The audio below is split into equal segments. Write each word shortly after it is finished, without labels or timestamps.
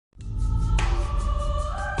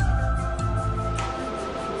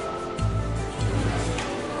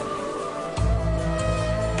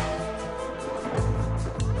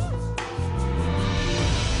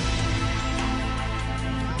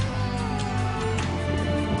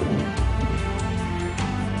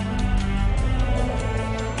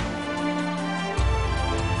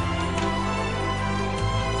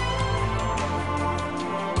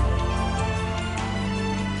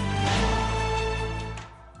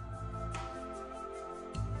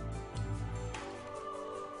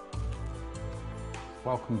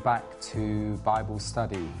Welcome back to Bible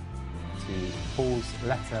study, to Paul's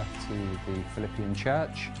letter to the Philippian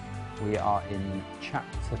church. We are in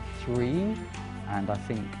chapter 3, and I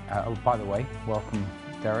think, oh, by the way, welcome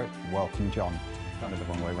Derek, welcome John. Done it the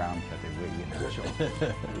wrong way round, but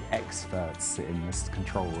we're experts in this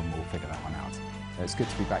control room will figure that one out. So it's good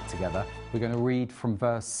to be back together. We're going to read from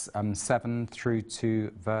verse 7 through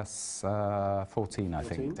to verse 14, I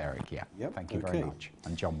think, Derek. Yeah, yep. Thank you very much.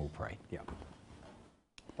 And John will pray. Yeah.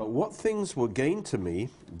 But what things were gain to me,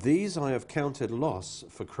 these I have counted loss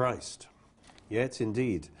for Christ. Yet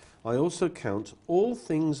indeed, I also count all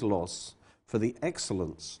things loss for the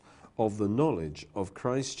excellence of the knowledge of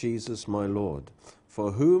Christ Jesus my Lord,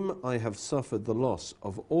 for whom I have suffered the loss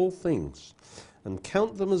of all things, and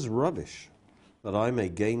count them as rubbish, that I may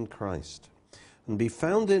gain Christ, and be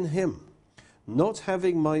found in him, not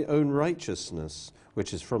having my own righteousness,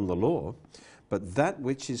 which is from the law, but that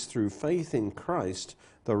which is through faith in Christ,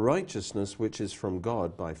 the righteousness which is from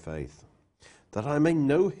God by faith, that I may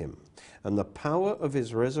know him, and the power of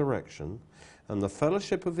his resurrection, and the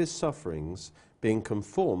fellowship of his sufferings, being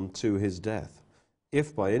conformed to his death,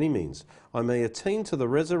 if by any means I may attain to the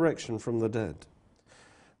resurrection from the dead.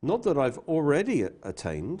 Not that I've already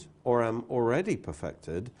attained, or am already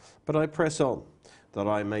perfected, but I press on, that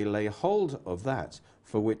I may lay hold of that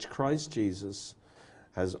for which Christ Jesus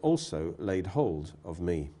has also laid hold of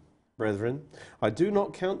me. Brethren, I do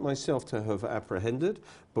not count myself to have apprehended,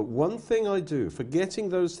 but one thing I do, forgetting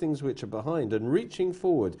those things which are behind and reaching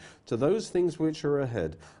forward to those things which are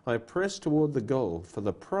ahead, I press toward the goal for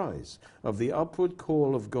the prize of the upward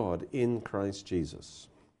call of God in Christ Jesus.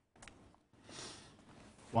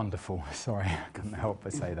 Wonderful. Sorry, I couldn't help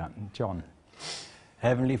but say that. John.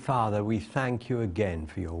 Heavenly Father, we thank you again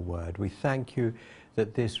for your word. We thank you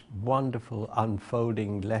that this wonderful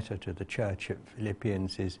unfolding letter to the church at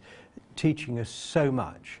Philippians is teaching us so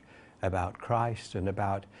much about Christ and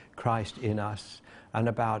about Christ in us and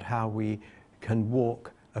about how we can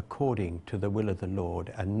walk according to the will of the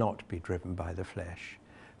Lord and not be driven by the flesh.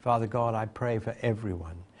 Father God, I pray for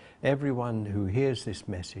everyone who hears this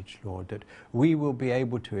message, Lord, that we will be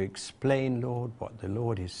able to explain, Lord, what the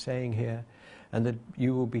Lord is saying here, and that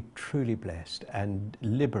you will be truly blessed and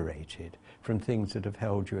liberated from things that have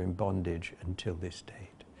held you in bondage until this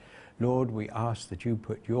date. Lord, we ask that you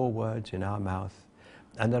put your words in our mouth,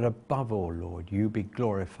 and that above all, Lord, you be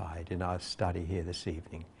glorified in our study here this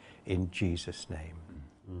evening. In Jesus' name,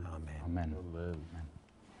 amen. Amen. Amen.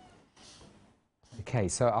 Okay,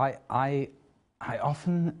 so I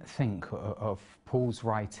often think of Paul's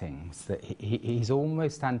writings that he's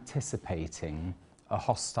almost anticipating a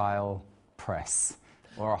hostile press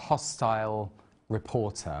or a hostile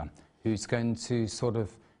reporter who's going to sort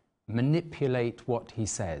of manipulate what he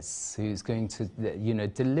says, who's going to,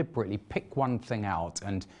 deliberately pick one thing out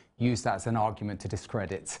and use that as an argument to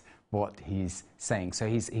discredit what he's saying. So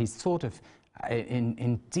he's sort of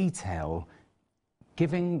in detail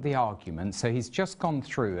giving the argument. So he's just gone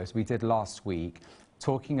through, as we did last week,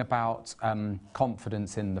 talking about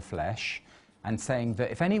confidence in the flesh, and saying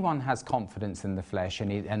that if anyone has confidence in the flesh,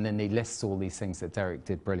 and then he lists all these things that Derek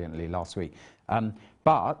did brilliantly last week,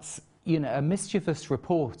 but a mischievous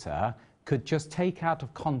reporter could just take out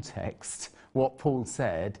of context what Paul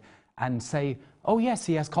said and say, oh yes,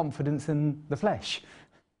 he has confidence in the flesh.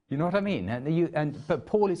 You know what I mean? But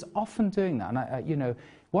Paul is often doing that. And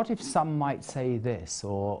what if some might say this,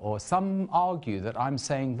 or some argue that I'm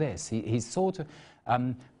saying this? He's sort of,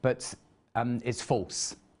 but it's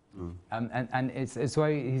false. And it's as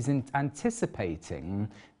though he's anticipating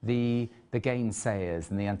the gainsayers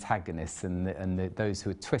and the antagonists and those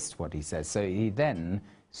who twist what he says. So he then,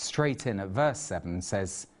 straight in at verse 7,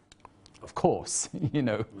 says, of course,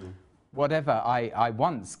 whatever I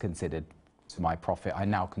once considered to my profit, I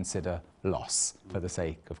now consider loss for the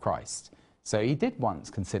sake of Christ. So he did once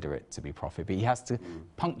consider it to be profit, but he has to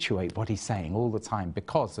punctuate what he's saying all the time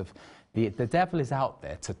because of the devil is out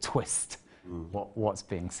there to twist what's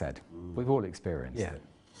being said. We've all experienced it.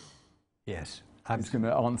 Yes. I'm just going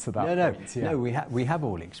to answer that point. No, we have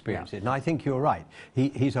all experienced it, and I think you're right.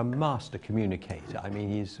 He's a master communicator. I mean,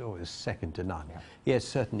 he's always second to none. Yes,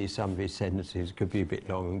 certainly some of his sentences could be a bit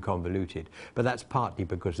long and convoluted, but that's partly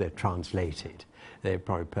because they're translated. They're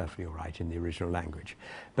probably perfectly all right in the original language.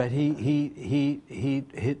 But his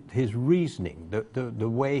reasoning, the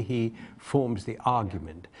way he forms the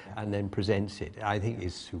argument and then presents it, I think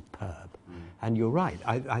is superb. And you're right,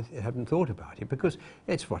 I haven't thought about it, because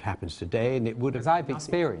it's what happens today, and it would have... Because I've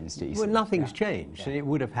experienced it. Well, nothing's changed, and it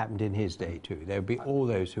would have happened in his day too. There would be all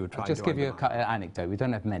those who would try to... I'll just give you an anecdote. We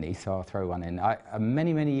don't have many, so I'll throw one in.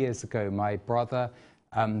 Many years ago, my brother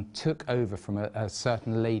took over from a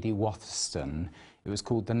certain Lady Watherston. It was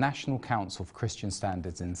called the National Council for Christian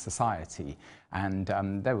Standards in Society, and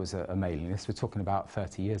there was a mailing list. We're talking about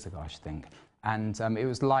 30 years ago, I should think. And it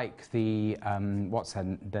was like the, what's her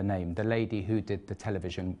name? The lady who did the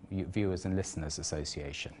Television Viewers and Listeners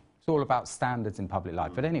Association. It's all about standards in public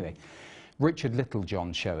life. But anyway, Richard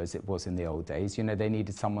Littlejohn's show, as it was in the old days, you know, they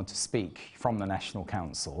needed someone to speak from the National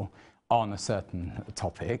Council on a certain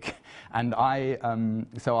topic, and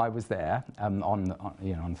so I was there on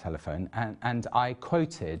the telephone, and I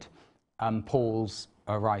quoted Paul's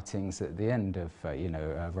writings at the end of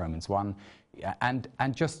Romans 1, and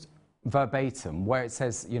just verbatim, where it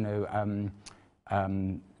says, you know,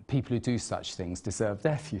 people who do such things deserve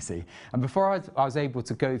death, you see. And before I was able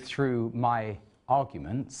to go through my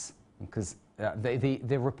arguments, because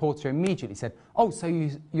the reporter immediately said, "Oh, so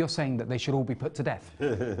you're saying that they should all be put to death?"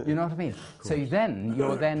 You know what I mean? So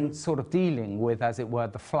you're then sort of dealing with, as it were,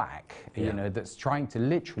 the flak, you know, that's trying to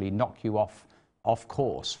literally knock you off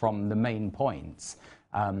course from the main points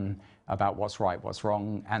about what's right, what's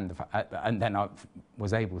wrong, and then I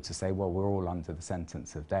was able to say, well, we're all under the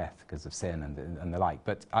sentence of death because of sin and the like.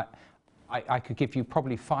 But I could give you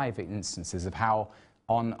probably 5 instances of how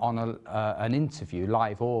on an interview,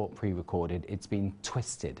 live or pre-recorded, it's been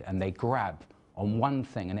twisted and they grab on one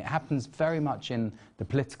thing, and it happens very much in the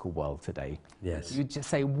political world today. Yes. You just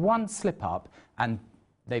say one slip up and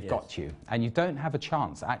they've got you, and you don't have a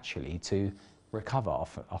chance actually to recover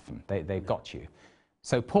often. They've got you.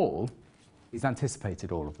 So Paul, he's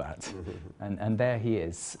anticipated all of that, and there he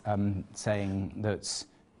is saying that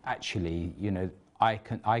actually, you know,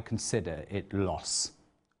 I consider it loss.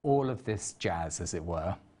 All of this jazz, as it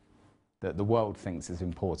were, that the world thinks is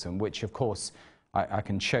important, which of course I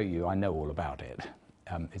can show you, I know all about it.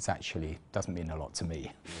 It's actually doesn't mean a lot to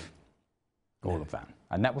me, all of that.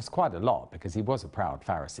 And that was quite a lot, because he was a proud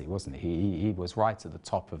Pharisee, wasn't he? He was right at the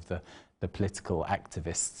top of the political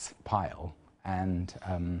activists' pile, and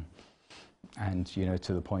you know,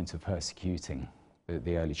 to the point of persecuting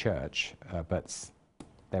the early church. But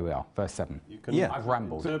there we are, verse 7. You can I've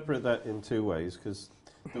rambled. Interpret that in 2 ways,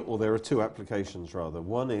 or there are 2 applications rather.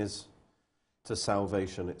 One is to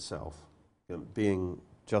salvation itself, being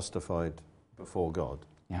justified before God.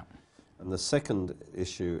 Yeah. And the second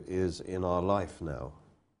issue is in our life now.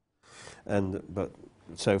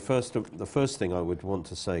 So the first thing I would want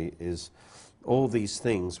to say is, all these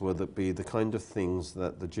things would be the kind of things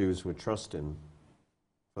that the Jews would trust in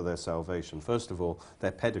for their salvation. First of all,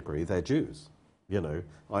 their pedigree, they're Jews. You know,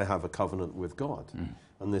 I have a covenant with God.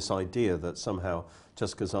 And this idea that somehow,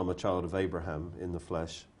 just because I'm a child of Abraham in the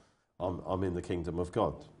flesh, I'm in the kingdom of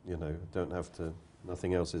God. You know, don't have to,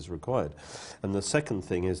 nothing else is required. And the second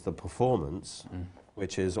thing is the performance,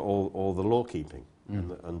 which is all the law keeping.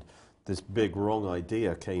 And this big wrong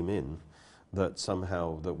idea came in, that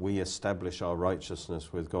somehow that we establish our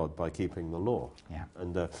righteousness with God by keeping the law. Yeah.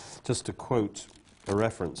 And just to quote a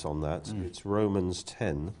reference on that, it's Romans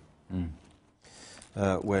 10,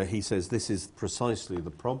 where he says this is precisely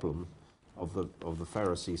the problem of the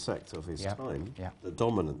Pharisee sect of his time, the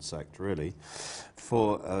dominant sect really,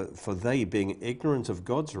 for they, being ignorant of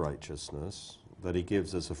God's righteousness that he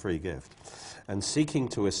gives as a free gift, and seeking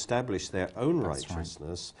to establish their own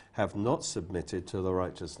righteousness, have not submitted to the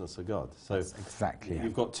righteousness of God. So exactly,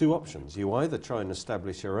 you've got 2 options. You either try and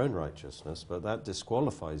establish your own righteousness, but that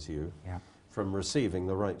disqualifies you from receiving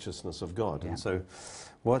the righteousness of God. And so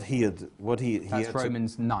that's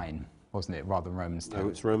Romans 9, wasn't it, rather than Romans 10? No,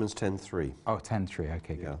 it's Romans 10:3. Oh, 10:3,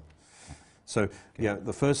 okay, good. Yeah. So,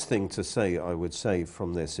 the first thing to say, I would say,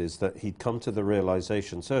 from this is that he'd come to the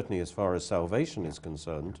realization, certainly as far as salvation is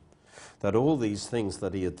concerned, that all these things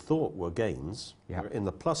that he had thought were gains were in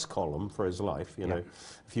the plus column for his life. You know,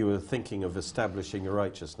 if you were thinking of establishing your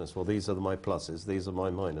righteousness, well, these are my pluses, these are my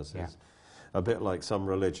minuses. Yeah. A bit like some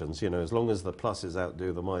religions, you know, as long as the pluses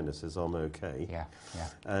outdo the minuses, I'm okay.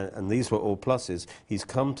 And these were all pluses. He's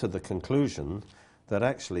come to the conclusion that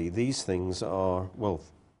actually these things are, well,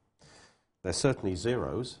 they're certainly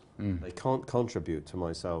zeros. They can't contribute to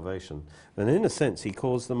my salvation. And in a sense, he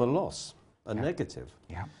calls them a loss, a negative.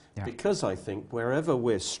 Because I think wherever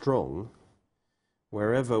we're strong,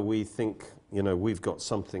 wherever we think, you know, we've got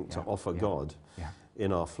something to offer God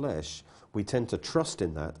in our flesh, we tend to trust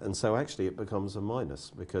in that. And so actually it becomes a minus,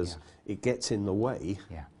 because it gets in the way.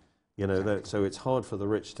 You know, so it's hard for the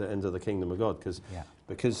rich to enter the kingdom of God,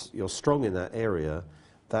 because you're strong in that area.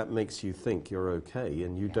 That makes you think you're okay,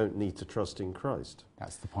 and you don't need to trust in Christ.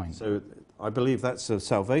 That's the point. So I believe that's a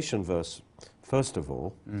salvation verse, first of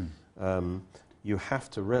all. You have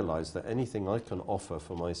to realize that anything I can offer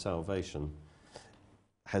for my salvation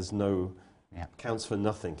has no Yeah. counts for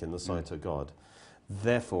nothing in the sight of God.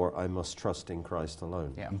 Therefore, I must trust in Christ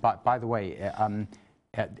alone. Yeah, and by the way,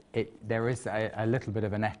 there is a little bit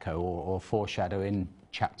of an echo or foreshadow in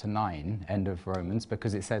chapter 9, end of Romans,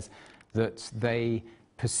 because it says that they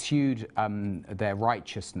pursued their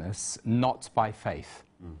righteousness not by faith.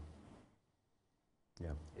 Mm. Yeah.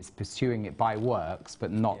 It's pursuing it by works,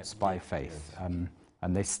 but not by faith. Yes.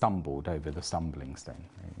 And they stumbled over the stumbling stone.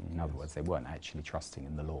 In other words, they weren't actually trusting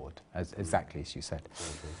in the Lord, exactly as you said.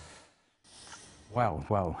 Okay.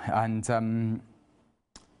 Well, and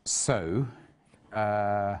so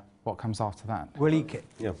what comes after that? Well,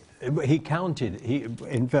 he counted,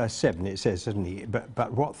 in verse 7 it says, doesn't he,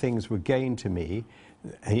 but what things were gained to me,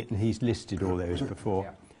 he's listed all those before.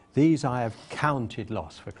 Yeah. These I have counted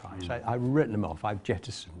loss for Christ. I've written them off, I've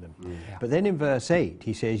jettisoned them. Yeah. But then in verse 8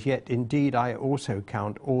 he says, yet indeed I also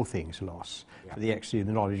count all things loss for the excellency of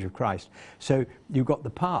the knowledge of Christ. So you've got the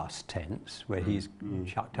past tense where he's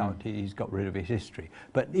chucked out, he's got rid of his history.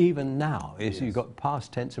 But even now, you've got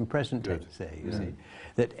past tense and present tense there, you see.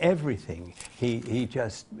 That everything, he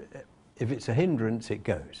just, if it's a hindrance, it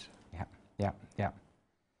goes. Yeah.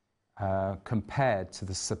 Compared to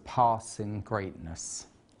the surpassing greatness.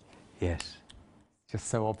 Yes. Just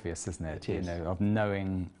so obvious, isn't it? It is. You know, of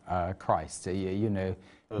knowing Christ. You know,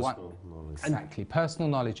 Personal knowledge. Exactly, personal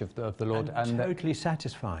knowledge of the Lord, and totally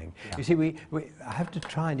satisfying. Yeah. You see, I have to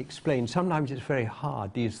try and explain. Sometimes it's very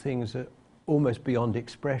hard. These things are almost beyond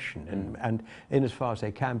expression, and in as far as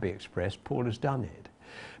they can be expressed, Paul has done it.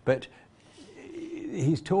 But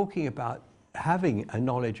he's talking about having a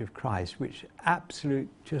knowledge of Christ which absolutely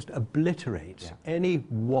just obliterates any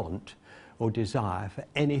want or desire for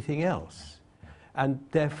anything else. And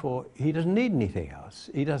therefore, he doesn't need anything else.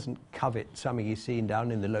 He doesn't covet something he's seen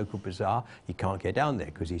down in the local bazaar. He can't get down there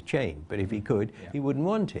because he's chained. But if he could, he wouldn't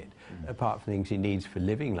want it, apart from things he needs for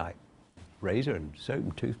living, like razor and soap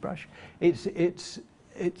and toothbrush. It's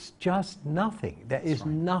just nothing. There is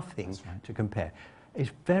nothing to compare.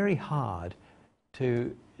 It's very hard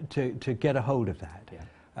to get a hold of that.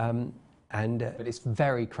 But it's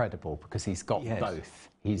very credible because he's got both.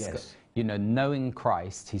 He's got, you know, knowing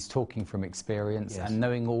Christ, he's talking from experience, and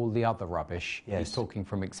knowing all the other rubbish, he's talking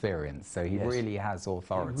from experience. So he really has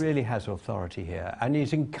authority. He really has authority here, and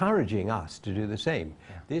he's encouraging us to do the same.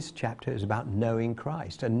 This chapter is about knowing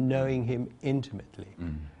Christ and knowing him intimately,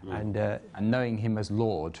 and knowing him as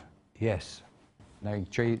Lord. Yes. Knowing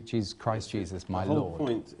Christ Jesus, my Lord. The whole Lord.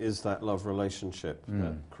 point is that love relationship.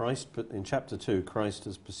 That Christ, in chapter 2, Christ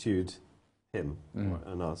has pursued him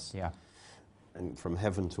and us. Yeah. And from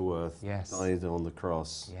heaven to earth, died on the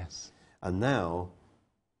cross. Yes. And now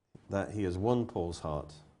that he has won Paul's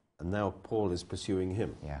heart, and now Paul is pursuing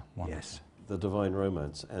him. Yeah. Yes. The divine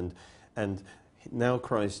romance. And now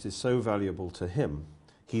Christ is so valuable to him,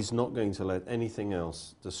 he's not going to let anything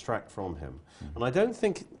else distract from him. And I don't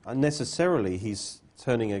think necessarily he's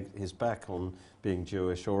turning his back on being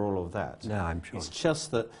Jewish or all of that. No, I'm sure. It's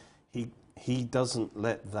just that he doesn't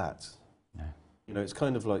let that. No. You know, it's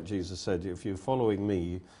kind of like Jesus said, if you're following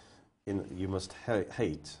me, you must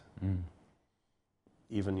hate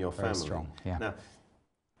even your Very family. strong, yeah. Now,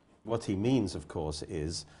 what he means, of course,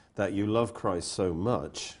 is that you love Christ so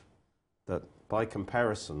much that by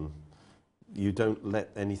comparison, you don't let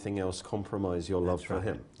anything else compromise your love for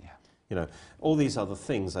him. Yeah. You know, all these other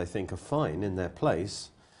things I think are fine in their place.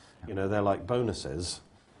 You know, they're like bonuses,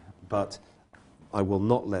 but I will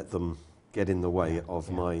not let them get in the way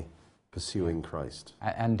of my pursuing Christ.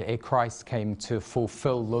 And Christ came to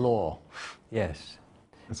fulfill the law. Yes.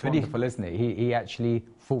 It's wonderful, isn't it? He actually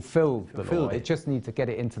fulfilled the law. it. It just needs to get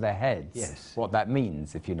it into their heads what that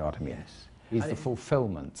means, if you know what I mean. Yes. He's the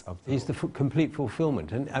fulfillment of the law. He's the complete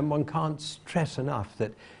fulfillment. And one can't stress enough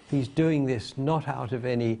that he's doing this not out of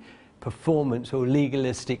any performance or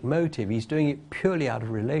legalistic motive. He's doing it purely out of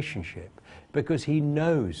relationship because he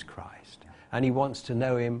knows Christ and he wants to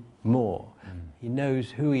know him more. He knows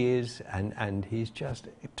who he is and he's just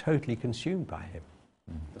totally consumed by him.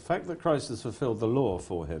 The fact that Christ has fulfilled the law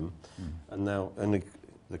for him, and now, and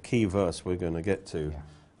the key verse we're going to get to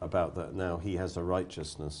about that, now he has a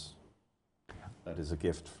righteousness that is a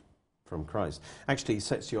gift from Christ. Actually, it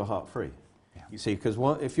sets your heart free. You see, because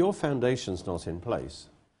if your foundation's not in place,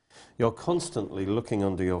 you're constantly looking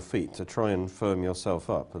under your feet to try and firm yourself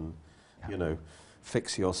up and, you know,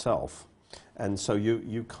 fix yourself. And so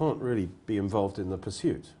you can't really be involved in the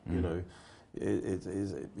pursuit, you know.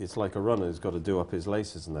 It's like a runner who's got to do up his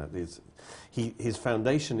laces and that. His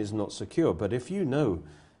foundation is not secure. But if you know,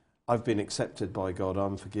 I've been accepted by God,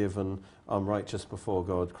 I'm forgiven, I'm righteous before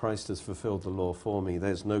God, Christ has fulfilled the law for me,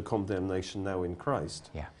 there's no condemnation now in Christ.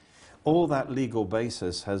 all that legal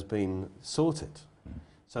basis has been sorted.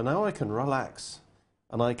 So now I can relax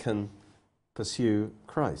and I can pursue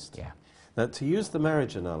Christ. Yeah. Now, to use the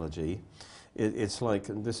marriage analogy, it's like,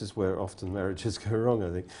 and this is where often marriages go wrong, I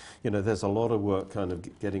think, there's a lot of work kind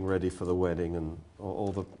of getting ready for the wedding and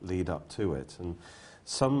all the lead up to it. And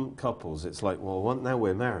some couples, it's like, well, now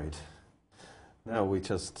we're married. Now we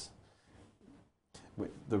just...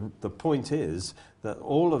 The point is that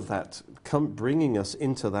all of that bringing us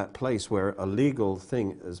into that place where a legal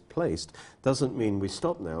thing is placed doesn't mean we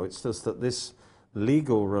stop now. It's just that this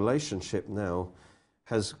legal relationship now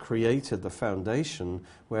has created the foundation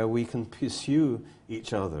where we can pursue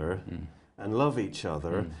each other and love each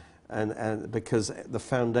other, and because the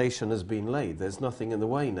foundation has been laid. There's nothing in the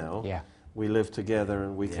way now. Yeah. We live together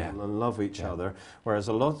and we can love each other, whereas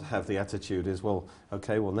a lot have the attitude is, well,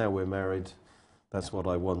 okay, well, now we're married. That's what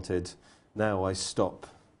I wanted. Now I stop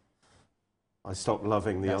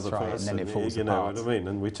loving the other person. And then it falls you apart. know what I mean?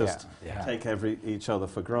 And we just take each other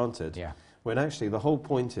for granted. Yeah. When actually the whole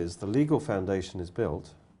point is the legal foundation is built.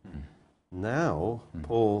 Now,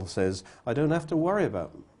 Paul says, I don't have to worry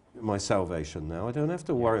about my salvation now. I don't have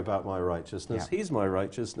to worry about my righteousness. Yeah. He's my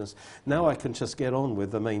righteousness. Now I can just get on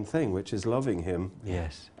with the main thing, which is loving him.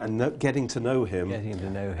 Yes. And getting to know him. Getting to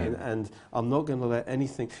know him. And I'm not going to let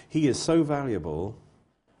anything... He is so valuable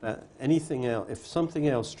that anything else... If something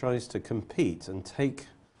else tries to compete and take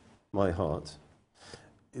my heart,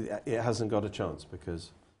 it hasn't got a chance,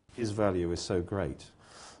 because his value is so great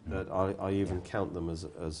that I even count them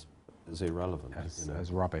as irrelevant.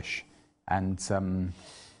 As rubbish.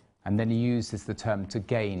 And then he uses the term to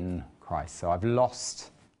gain Christ. So I've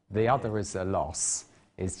lost, the other is a loss.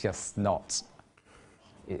 It's just not,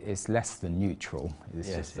 it's less than neutral. It's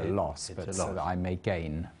just a loss, but so that I may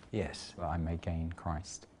gain. Yes. So that I may gain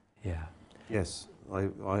Christ. Yeah. Yes,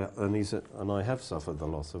 and I have suffered the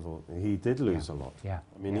loss of all. He did lose a lot. Yeah.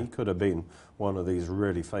 I mean, he could have been one of these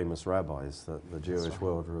really famous rabbis that the Jewish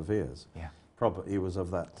world reveres. Yeah. Probably he was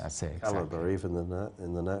of that caliber, even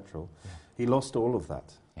in the natural. Yeah. He lost all of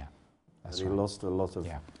that. Yeah. And he lost a lot of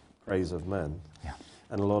praise of men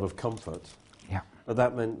and a lot of comfort. Yeah. But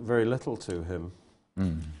that meant very little to him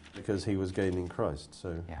because he was gaining Christ.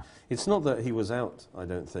 So it's not that he was out, I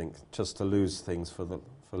don't think, just to lose things for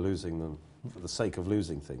losing them, for the sake of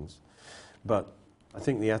losing things. But I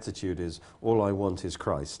think the attitude is, all I want is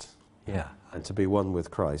Christ. Yeah. And to be one with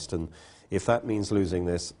Christ. And if that means losing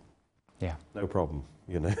this, no problem,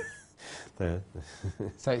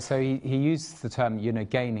 So he used the term,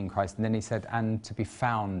 gaining Christ, and then he said, and to be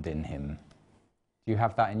found in him. Do you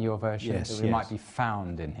have that in your version? Yes. That we might be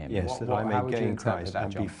found in him. Yes, that I may gain Christ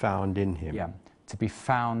and be found in him. Yeah. To be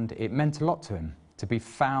found, it meant a lot to him. To be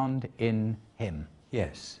found in him.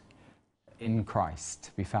 Yes. In Christ,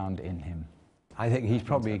 to be found in him. I think he's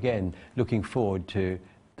probably, again, looking forward to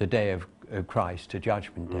the day of Christ, to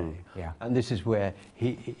Judgment Day. Yeah. And this is where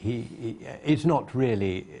it's not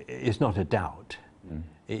a doubt.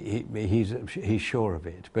 He's sure of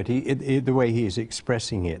it. But the way he is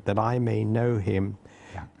expressing it, that I may know him.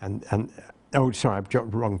 Yeah. And oh, sorry, I've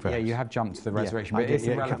jumped the wrong verse. Yeah, you have jumped to the resurrection, but it's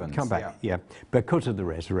irrelevant. Come back, because of the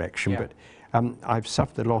resurrection. Yeah. But I've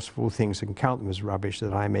suffered the loss of all things and count them as rubbish,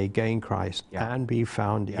 that I may gain Christ and be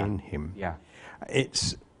found in him. Yeah.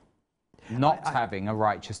 It's not having a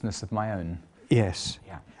righteousness of my own. Yes.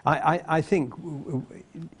 Yeah. I think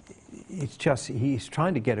it's just he's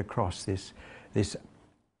trying to get across this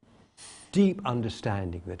deep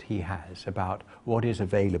understanding that he has about what is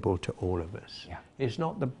available to all of us. Yeah. It's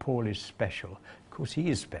not that Paul is special. Of course, he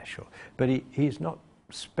is special, but he's not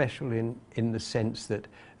special in the sense that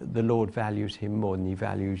the Lord values him more than he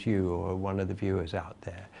values you or one of the viewers out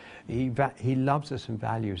there. He loves us and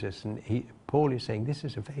values us, and Paul is saying this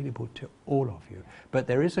is available to all of you. But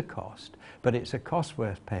there is a cost, but it's a cost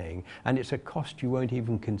worth paying, and it's a cost you won't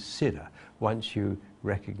even consider once you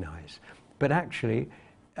recognize. But actually,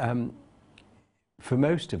 for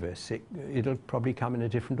most of us, it'll probably come in a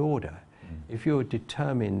different order. If you're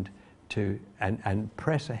determined to and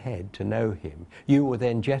press ahead to know him, you will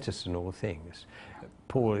then jettison all things.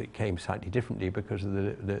 Paul, it came slightly differently because of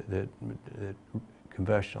the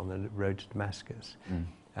conversion on the road to Damascus.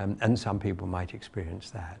 And some people might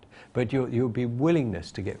experience that. But you'll be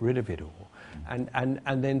willingness to get rid of it all.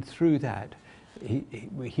 And then through that,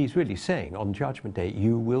 he's really saying on Judgment Day,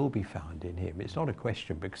 you will be found in him. It's not a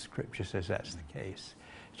question because Scripture says that's the case.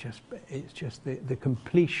 It's just the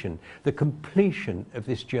completion of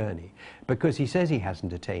this journey, because he says he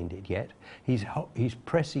hasn't attained it yet. He's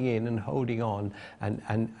pressing in and holding on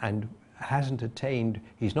and hasn't attained.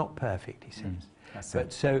 He's not perfect, he says.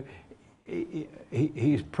 But so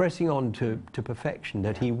he's pressing on to perfection,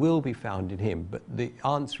 that he will be found in him. But the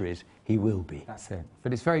answer is, he will be. That's it.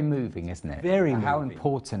 But it's very moving, isn't it? Very How moving.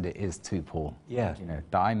 important it is to Paul. Yeah. You know,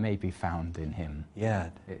 that I may be found in him. Yeah.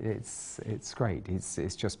 It's great.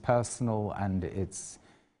 It's just personal, and it's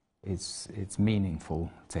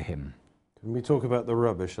meaningful to him. Can we talk about the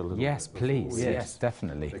rubbish a little bit? Yes, please. Yes,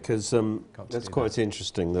 definitely. Because that's quite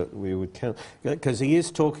interesting that we would count, because he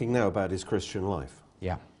is talking now about his Christian life.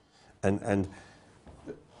 Yeah. And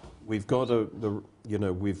we've got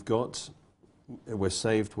we're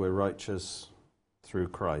saved, we're righteous through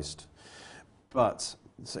Christ. But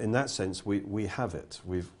in that sense, we have it.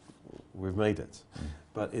 We've made it.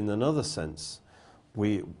 But in another sense,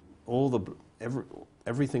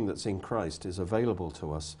 everything that's in Christ is available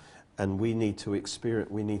to us, and we need to experience.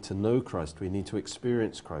 We need to know Christ. We need to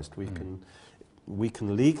experience Christ. We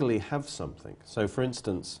can legally have something. So, for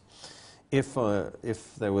instance, if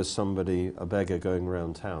there was somebody, a beggar, going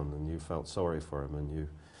around town, and you felt sorry for him, and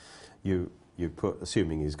you put,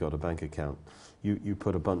 assuming he's got a bank account, you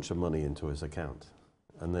put a bunch of money into his account,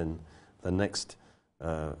 and then the next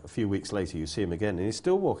a few weeks later you see him again, and he's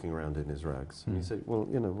still walking around in his rags. And you say, well,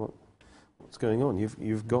 you know what's going on?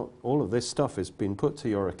 You've got all of this stuff has been put to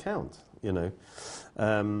your account, you know,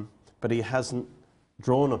 but he hasn't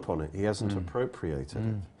drawn upon it. He hasn't appropriated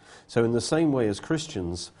it. So in the same way as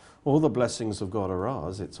Christians, all the blessings of God are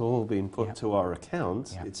ours. It's all been put to our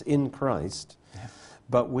account. It's in Christ.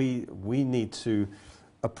 But we need to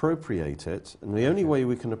appropriate it, and the only way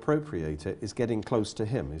we can appropriate it is getting close to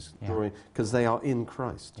him, is drawing, because they are in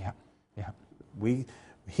Christ.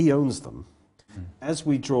 He owns them. As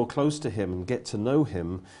we draw close to him and get to know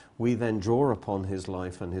him, we then draw upon his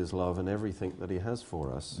life and his love and everything that he has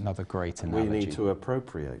for us. Another great analogy. We need to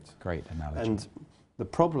appropriate. Great analogy. And the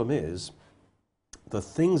problem is, the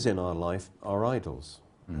things in our life are idols.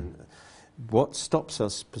 What stops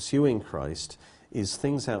us pursuing Christ is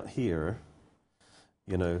things out here,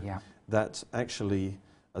 you know, that actually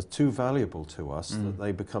are too valuable to us, that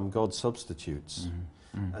they become God's substitutes.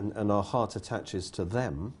 And our heart attaches to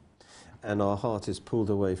them, and our heart is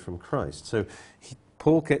pulled away from Christ. So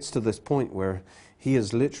Paul gets to this point where he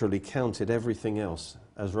has literally counted everything else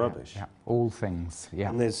as rubbish. All things,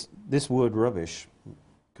 And there's this word rubbish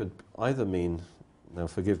could either mean, now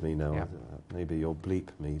forgive me now, maybe you'll bleep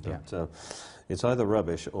me, but it's either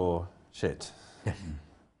rubbish or shit,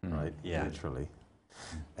 right? Literally.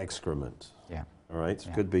 Excrement. All right?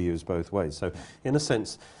 Could be used both ways. So in a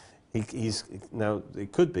sense, he's now,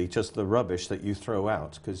 it could be just the rubbish that you throw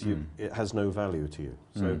out because it has no value to you.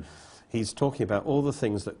 So he's talking about all the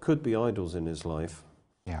things that could be idols in his life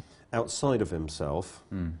outside of himself.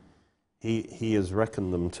 He has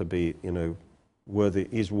reckoned them to be, you know, worthy.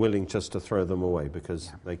 He's willing just to throw them away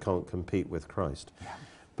because they can't compete with Christ.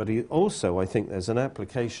 But he also, I think there's an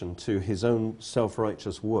application to his own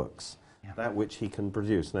self-righteous works, that which he can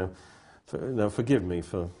produce. Now forgive me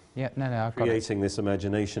for creating this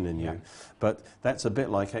imagination in you, but that's a bit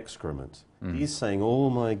like excrement. He's saying all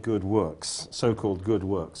my good works, so-called good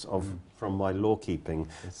works from my law-keeping,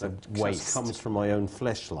 that just comes from my own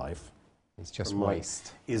flesh life, it's just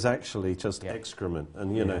waste, is actually just excrement.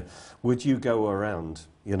 And you know, would you go around,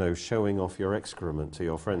 you know, showing off your excrement to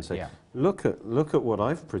your friends, say, look at what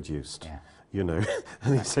I've produced, you know?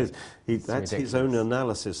 And he says that's his own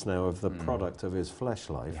analysis now of the product of his flesh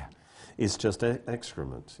life. Is just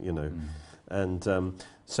excrement, you know. And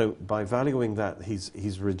so by valuing that,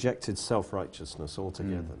 he's rejected self-righteousness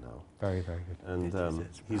altogether now. Very, very good. And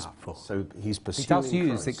he's pursuing He does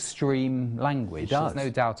use Christ. Extreme language. He does. There's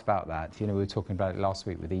no doubt about that. You know, we were talking about it last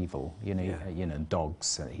week with evil. You know, you know,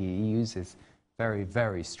 dogs. He uses very,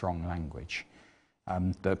 very strong language.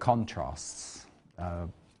 The contrasts,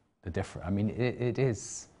 the different. I mean, it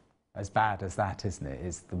is as bad as that, isn't it?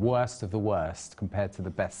 It's the worst of the worst compared to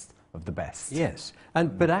the best of the best. Yes,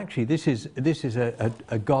 but actually this is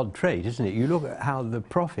a God trait, isn't it? You look at how the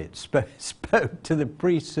prophets spoke to the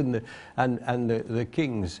priests and the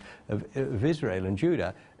kings of Israel and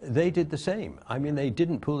Judah. They did the same. I mean, they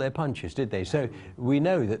didn't pull their punches, did they? So we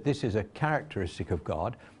know that this is a characteristic of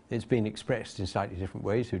God. It's been expressed in slightly different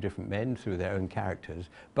ways through different men, through their own characters,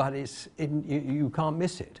 but you can't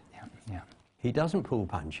miss it. He doesn't pull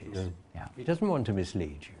punches. He doesn't want to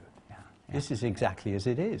mislead you. This is exactly as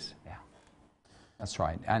it is. That's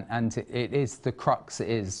right. And it is, the crux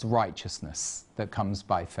is righteousness that comes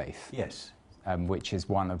by faith. Yes. Which is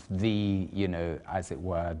one of the, you know, as it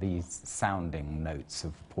were, these sounding notes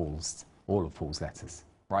of all of Paul's letters.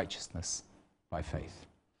 Righteousness by faith.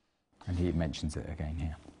 And he mentions it again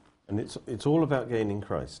here. And it's all about gaining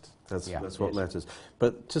Christ. That's what matters.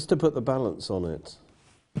 But just to put the balance on it,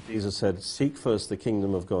 Jesus said, seek first the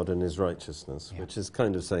kingdom of God and his righteousness, Yeah. which is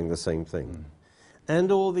kind of saying the same thing.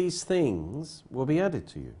 And all these things will be added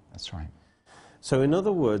to you. That's right. So in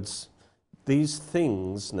other words, these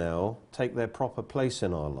things now take their proper place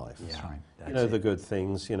in our life. That's right. You know, the good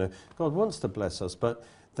things, you know, God wants to bless us, but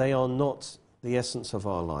they are not the essence of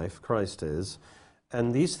our life. Christ is.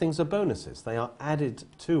 And these things are bonuses. They are added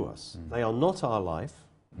to us. They are not our life.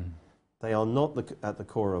 They are not at the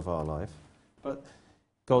core of our life. But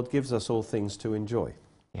God gives us all things to enjoy.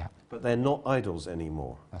 Yeah. But they're not idols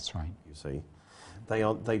anymore, That's right. you see.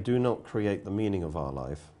 They do not create the meaning of our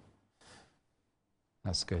life,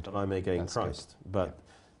 That's good. that I may gain That's Christ. But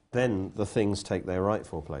then the things take their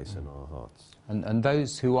rightful place in our hearts. And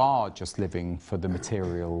those who are just living for the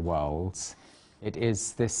material world,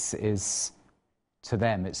 this is, to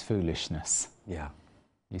them, it's foolishness. Yeah.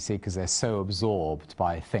 You see, because they're so absorbed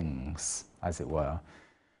by things, as it were.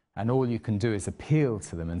 And all you can do is appeal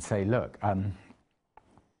to them and say, look,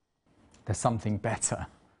 there's something better.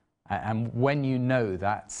 And when you know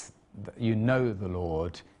that, you know the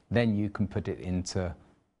Lord, then you can put it into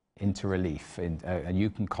relief. And you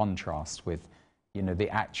can contrast with, you know, the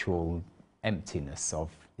actual emptiness of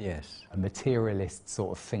Yes. a materialist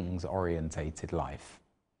sort of things-orientated life.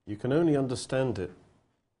 You can only understand it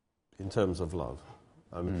in terms of love.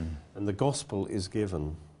 And the gospel is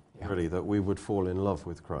given, really, that we would fall in love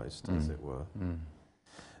with Christ, as it were.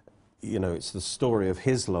 You know, it's the story of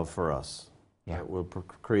his love for us that will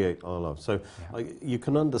create our love. So you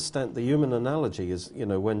can understand, the human analogy is, you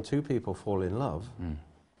know, when two people fall in love,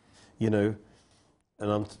 you know,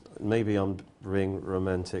 and maybe I'm bringing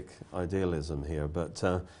romantic idealism here, but,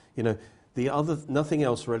 you know, nothing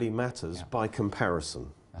else really matters by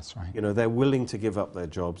comparison. That's right. You know, they're willing to give up their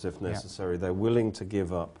jobs if necessary. They're willing to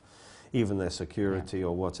give up even their security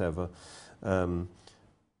or whatever,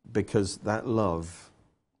 because that love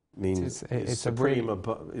means it's supreme,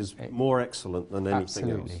 is more excellent than anything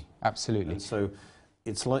else. Absolutely. And so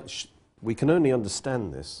it's like we can only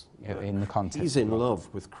understand this in the context. He's in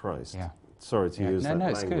love with Christ. Yeah. Sorry to use that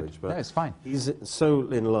it's language, good. but no, it's fine. He's so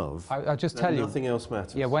in love. I'll just tell you, nothing else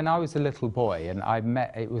matters. Yeah, when I was a little boy, and I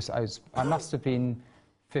must have been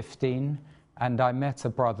 15, and I met a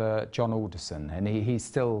brother, John Alderson, and he's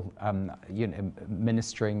still you know,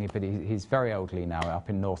 ministering, but he's very elderly now, up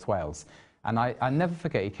in North Wales. And I never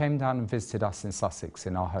forget, he came down and visited us in Sussex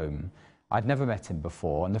in our home. I'd never met him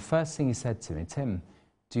before, and the first thing he said to me, Tim,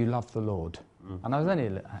 do you love the Lord? And I was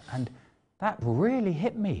only, and that really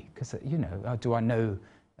hit me, because, you know, do I know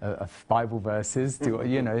Bible verses? Do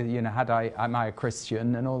you know, am I a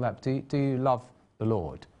Christian and all that? Do you love the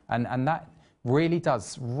Lord? And that really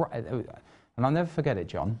does, and I'll never forget it,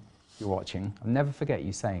 John, if you're watching. I'll never forget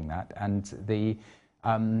you saying that. And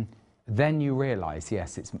then you realise,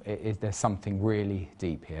 yes, there's something really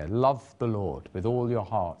deep here. Love the Lord with all your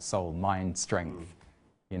heart, soul, mind, strength.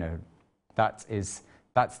 You know, that's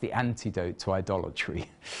the antidote to idolatry.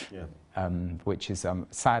 Yeah. Which is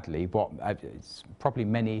sadly what probably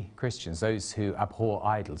many Christians, those who abhor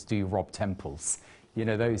idols, do rob temples. You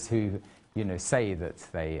know, those who, you know, say that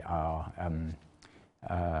they are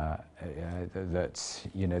that,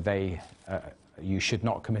 you know, they you should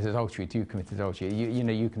not commit adultery. Do you commit adultery? You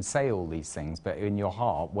know, you can say all these things, but in your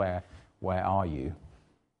heart, where are you?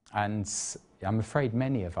 And I'm afraid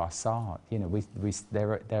many of us are. You know,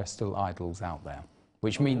 there are still idols out there,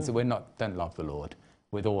 which means that we don't love the Lord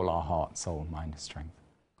with all our heart, soul, mind, and strength.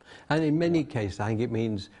 And in many cases, I think it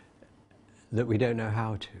means that we don't know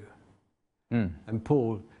how to. And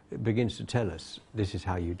Paul begins to tell us, this is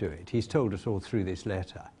how you do it. He's told us all through this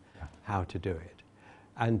letter how to do it.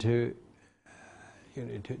 And to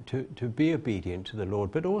be obedient to the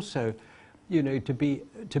Lord, but also, you know, to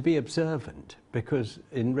be observant, because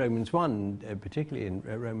in Romans 1, particularly in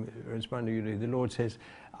Romans 1, you know, the Lord says,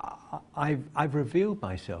 I've revealed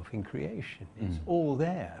myself in creation. It's all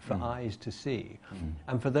there for eyes to see.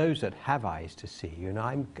 And for those that have eyes to see, you know,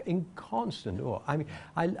 I'm in constant awe. I mean,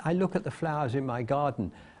 I look at the flowers in my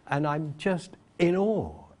garden and I'm just in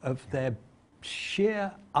awe of their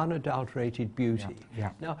sheer unadulterated beauty.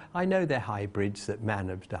 Now, I know they're hybrids that man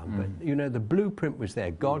has done, but, you know, the blueprint was there.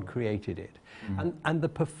 God created it. And the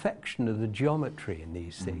perfection of the geometry in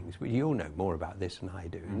these things, well, you all know more about this than I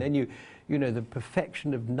do. And then you know, the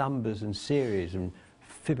perfection of numbers and series and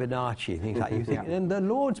Fibonacci and things like that. You think, and the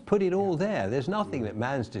Lord's put it all there. There's nothing that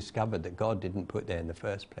man's discovered that God didn't put there in the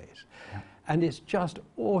first place. And it's just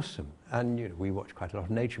awesome. And, you know, we watch quite a lot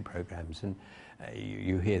of nature programs, and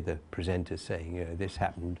you hear the presenters saying, you know, this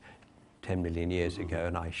happened 10 million years ago,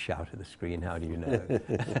 and I shout at the screen, how do you know?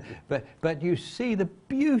 but you see the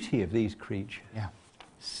beauty of these creatures.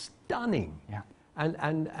 Stunning.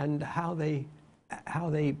 and how they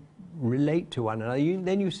relate to one another.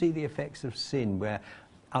 Then you see the effects of sin, where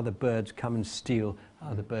other birds come and steal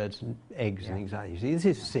other birds' and eggs and things like that. You see, this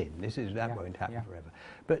is sin. That won't happen forever.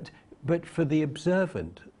 But for the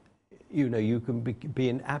observant, you can be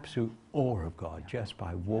in absolute awe of God just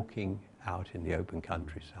by walking out in the open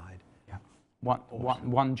countryside.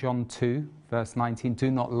 1 John 2, verse 19,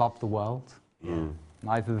 do not love the world,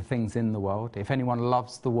 neither the things in the world. If anyone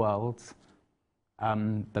loves the world,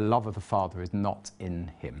 the love of the Father is not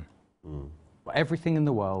in him. But everything in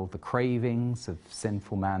the world, the cravings of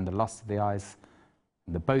sinful man, the lust of the eyes,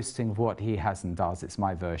 the boasting of what he has and does, it's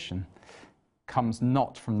my version, comes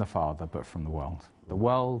not from the Father, but from the world. The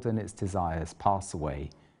world and its desires pass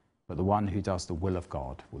away, but the one who does the will of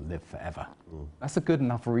God will live forever. That's a good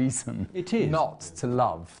enough reason not to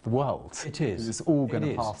love the world. It is. It's all going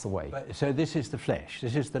to pass away. But, so this is the flesh.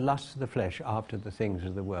 This is the lust of the flesh after the things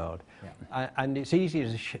of the world. And it's easy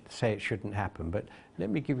to say it shouldn't happen, but let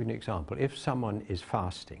me give you an example. If someone is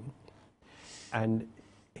fasting and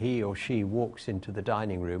he or she walks into the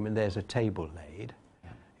dining room and there's a table laid,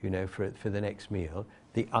 for the next meal,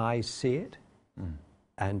 the eyes see it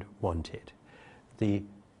and want it. The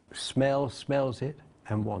smell smells it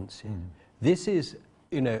and wants it. This is,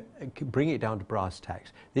 bring it down to brass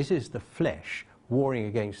tacks. This is the flesh warring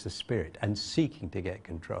against the spirit and seeking to get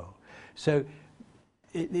control. So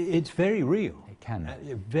it's very real. It can.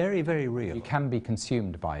 Very, very real. You can be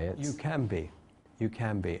consumed by it. You can be. You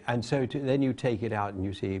can be. And so then you take it out and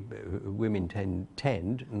you see women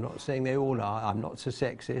tend, I'm not saying they all are, I'm not so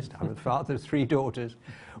sexist, I'm the father of 3 daughters.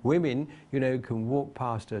 Women, can walk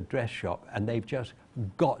past a dress shop and they've just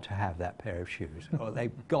got to have that pair of shoes, or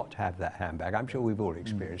they've got to have that handbag. I'm sure we've all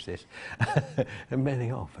experienced this. And men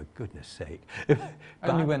think, oh, for goodness sake.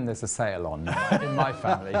 Only when there's a sale on in my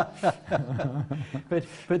family.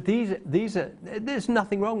 But these are, there's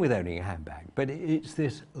nothing wrong with owning a handbag, but it's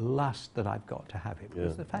this lust that I've got to have it.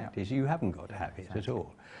 Because the fact is, you haven't got to have it at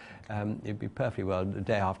all. It'd be perfectly well the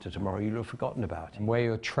day after tomorrow you'll have forgotten about it. And where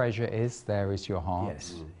your treasure is, there is your heart.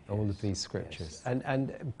 Yes. All of these scriptures. Yes.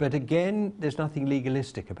 But again, there's nothing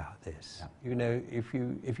legalistic about this. If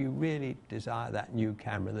you really desire that new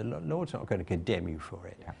camera, the Lord's not going to condemn you for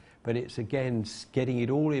it. But it's again getting it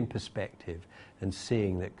all in perspective and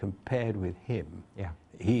seeing that compared with Him,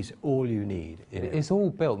 He's all you need. It's all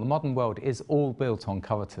built. The modern world is all built on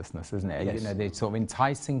covetousness, isn't it? Yes. They're sort of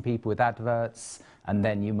enticing people with adverts, and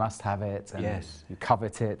then you must have it, and you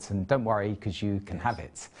covet it, and don't worry because you can have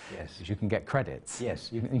it. Yes. Because you can get credits.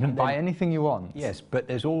 Yes. You can buy anything you want. Yes, but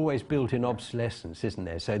there's always built-in obsolescence, isn't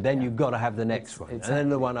there? So then you've got to have the next one, and then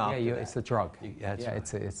the one after that. It's a drug.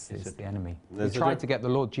 It's the enemy. We tried to get the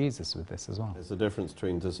Lord Jesus with this as well. There's a difference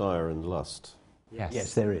between desire and lust.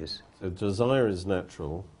 Yes, there is. So desire is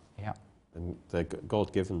natural, Yeah. and they're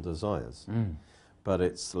God-given desires. But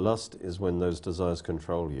it's lust is when those desires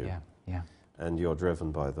control you. Yeah. And you're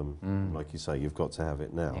driven by them. Like you say, you've got to have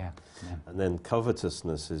it now. Yeah. And then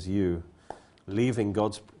covetousness is you leaving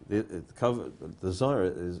God's...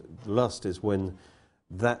 Lust is when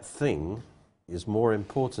that thing is more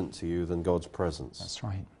important to you than God's presence. That's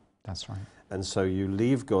right. And so you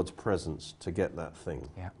leave God's presence to get that thing.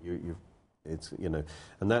 Yeah.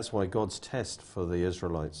 And that's why God's test for the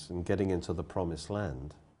Israelites in getting into the promised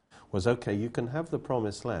land was, okay, you can have the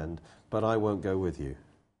promised land, but I won't go with you.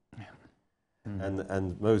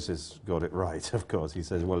 And Moses got it right, of course. He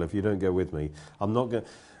says, well, if you don't go with me, I'm not going...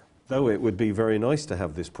 Though it would be very nice to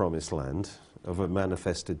have this promised land of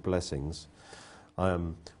manifested blessings,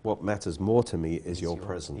 what matters more to me is your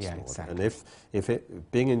presence, Lord. Exactly. And if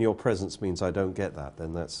being in your presence means I don't get that,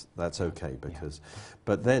 then that's okay.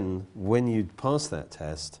 But then when you pass that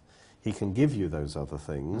test, He can give you those other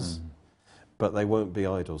things, but they won't be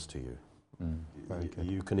idols to you. Very good.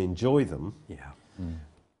 You can enjoy them. Yeah.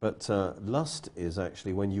 But lust is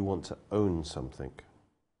actually when you want to own something,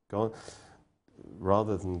 God,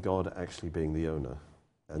 rather than God actually being the owner,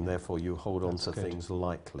 and therefore you hold on to things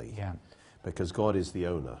lightly. Yeah. Because God is the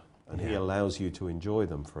owner, and He allows you to enjoy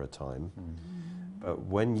them for a time. But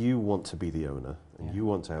when you want to be the owner, and you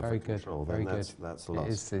want to have control, then that's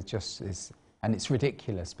lust. And it's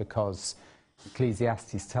ridiculous because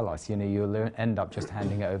Ecclesiastes tell us, you'll end up just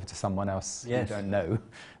handing it over to someone else you don't know,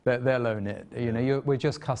 but they'll own it. We're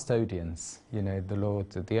just custodians.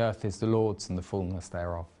 The earth is the Lord's and the fullness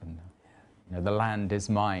thereof, and the land is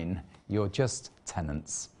mine. You're just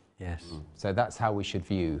tenants. Yes. So that's how we should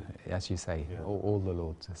view, as you say, all the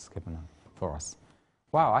Lord has given for us.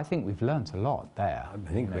 Wow, I think we've learnt a lot there. I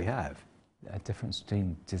think we have. A difference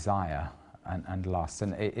between desire and lust.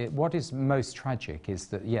 And what is most tragic is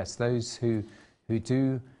that, yes, those who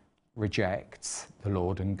do reject the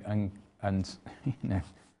Lord and you know,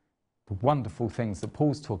 the wonderful things that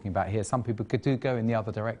Paul's talking about here, some people do go in the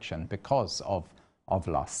other direction because of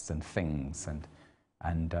lust and things,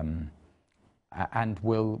 and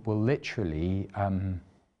will literally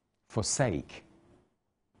forsake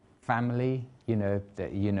family.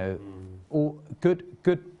 All good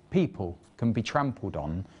people can be trampled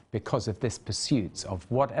on because of this pursuit of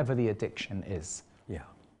whatever the addiction is. Yeah.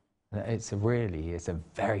 It's a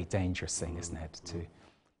very dangerous thing, isn't it,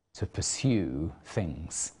 to pursue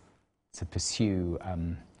things, to pursue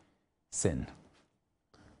sin.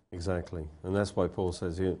 Exactly. And that's why Paul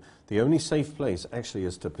says the only safe place actually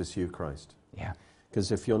is to pursue Christ. Yeah.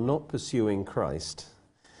 Because if you're not pursuing Christ,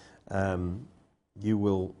 you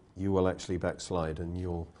will actually backslide, and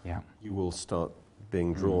you will start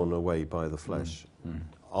being drawn away by the flesh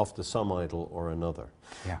after some idol or another.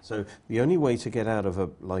 Yeah. So the only way to get out of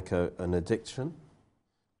an addiction,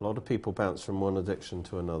 a lot of people bounce from one addiction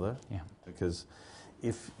to another, because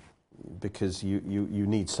you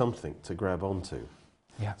need something to grab onto.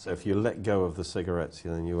 Yeah. So if you let go of the cigarettes,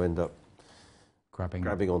 then you end up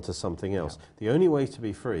grabbing onto something else. Yeah. The only way to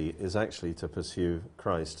be free is actually to pursue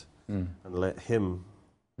Christ and let Him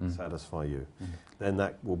satisfy you. Then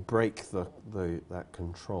that will break that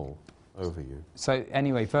control over you. So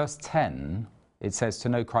anyway, verse 10, it says to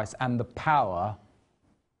know Christ and the power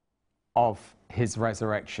of His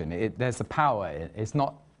resurrection. There's a power. It's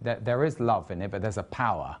not that there is love in it, but there's a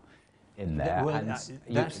power in there, well, and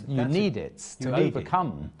you need it to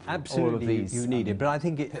overcome all of these. You need it, but I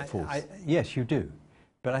think pitfalls. Yes, you do.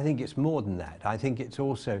 But I think it's more than that. I think it's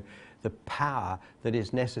also the power that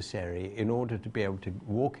is necessary in order to be able to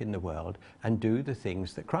walk in the world and do the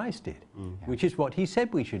things that Christ did, which is what He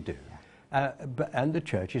said we should do. And the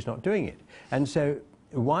church is not doing it. And so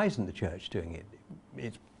why isn't the church doing it?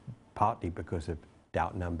 It's partly because of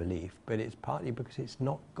doubt and unbelief, but it's partly because it's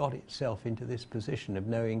not got itself into this position of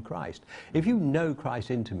knowing Christ. If you know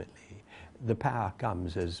Christ intimately, the power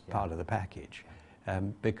comes as part of the package,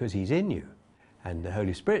 because He's in you and the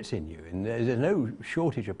Holy Spirit's in you, and there's no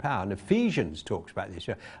shortage of power. And Ephesians talks about this.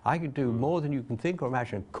 I can do more than you can think or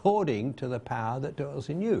imagine according to the power that dwells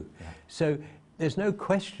in you. Yeah. So there's no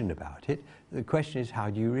question about it. The question is, how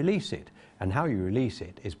do you release it? And how you release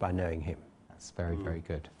it is by knowing Him. That's very, very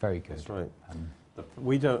good. Very good. That's right.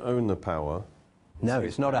 We don't own the power. No,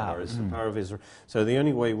 it's not ours. It's the power of His. So the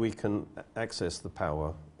only way we can access the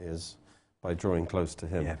power is by drawing close to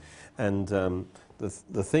Him. Yeah. And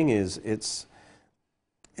the thing is, it's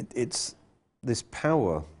this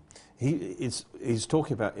power. He's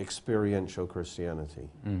talking about experiential Christianity.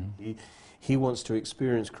 He wants to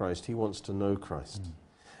experience Christ. He wants to know Christ,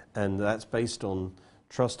 and that's based on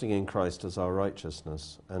trusting in Christ as our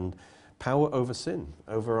righteousness and power over sin,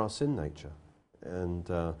 over our sin nature, and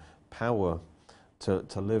power to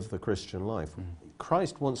live the Christian life.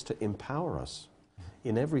 Christ wants to empower us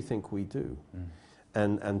in everything we do,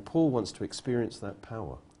 and Paul wants to experience that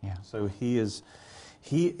power. Yeah. So he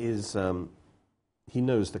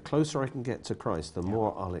knows the closer I can get to Christ, the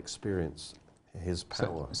more I'll experience His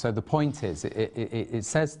power. So the point is, it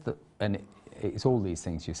says that, and it's all these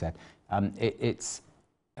things you said.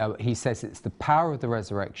 He says it's the power of the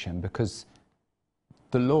resurrection, because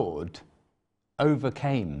the Lord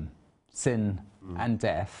overcame sin and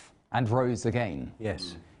death and rose again.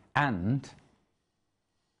 Yes. And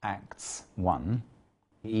Acts 1,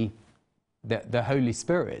 the Holy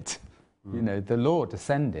Spirit, the Lord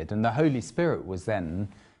ascended, and the Holy Spirit was then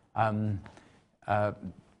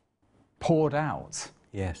poured out.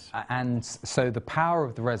 Yes. And so the power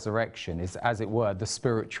of the resurrection is, as it were, the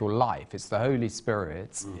spiritual life. It's the Holy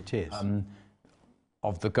Spirit. It is.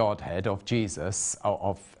 Of the Godhead, of Jesus,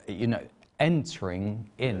 entering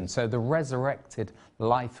in. So the resurrected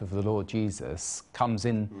life of the Lord Jesus comes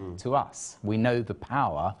in to us. We know the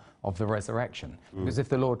power of the resurrection. Because if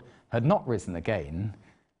the Lord had not risen again,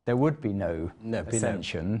 there would be no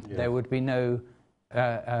ascension. There would be no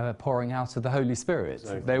pouring out of the Holy Spirit.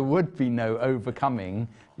 Exactly. There would be no overcoming,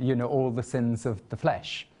 all the sins of the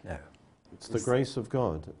flesh. No. It's the grace of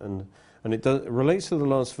God. And it relates to the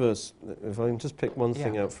last verse. If I can just pick one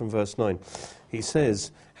thing out from verse 9. He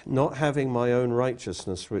says, not having my own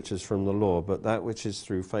righteousness which is from the law, but that which is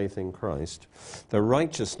through faith in Christ, the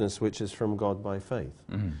righteousness which is from God by faith.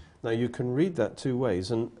 Now you can read that two ways.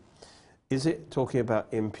 And is it talking about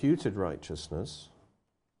imputed righteousness,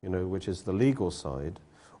 which is the legal side,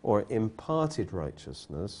 or imparted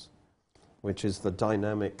righteousness, which is the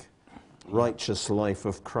dynamic righteous life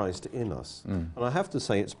of Christ in us? And I have to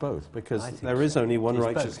say it's both, because there is only one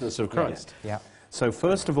righteousness of Christ. Yeah. So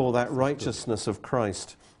first of all, that righteousness of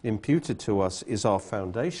Christ imputed to us is our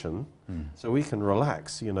foundation, so we can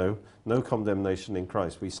relax, you know, no condemnation in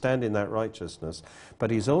Christ. We stand in that righteousness.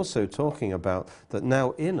 But he's also talking about that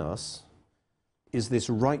now in us is this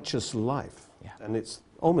righteous life. Yeah. And it's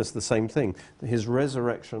almost the same thing. His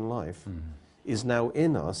resurrection life is now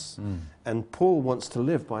in us, and Paul wants to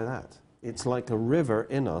live by that. It's like a river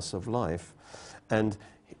in us of life, and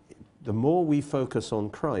the more we focus on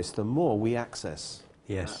Christ, the more we access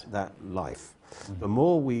that life. The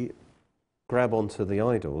more we grab onto the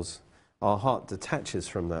idols, our heart detaches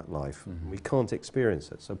from that life. We can't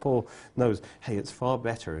experience it. So Paul knows, hey, it's far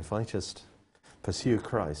better if I just pursue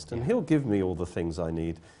Christ, and he'll give me all the things I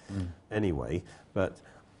need anyway, but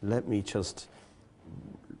let me just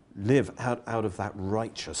live out of that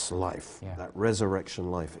righteous life, that resurrection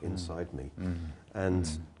life inside me. And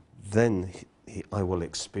then I will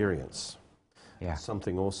experience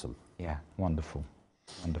something awesome. Yeah, wonderful,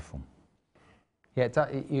 wonderful. Yeah,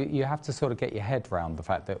 you have to sort of get your head around the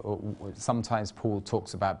fact that sometimes Paul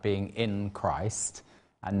talks about being in Christ,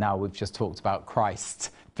 and now we've just talked about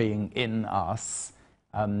Christ being in us.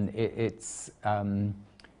 When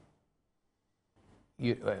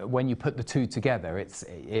you put the two together,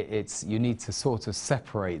 it's you need to sort of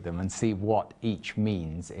separate them and see what each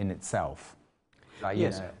means in itself. Like,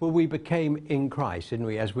 yes, well, we became in Christ, didn't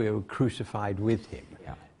we, as we were crucified with him.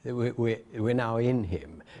 Yeah. We're now in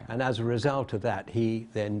him, and as a result of that, he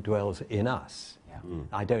then dwells in us. Yeah.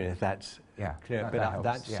 I don't know if that's clear, but that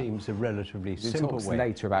helps, seems a relatively simple talks way.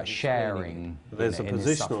 later about sharing. There's a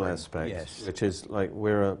positional aspect, which is like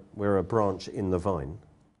we're a branch in the vine.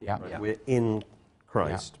 Yeah. Right? We're in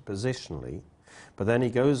Christ positionally, but then he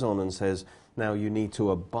goes on and says, now you need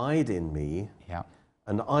to abide in me,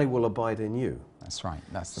 and I will abide in you. That's right.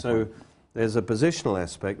 That's the so point. There's a positional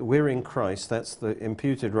aspect. We're in Christ. That's the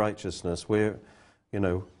imputed righteousness. We're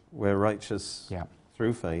righteous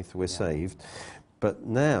through faith. We're saved. But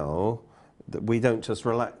now that we don't just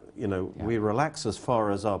relax. We relax as far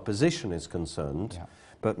as our position is concerned. Yeah.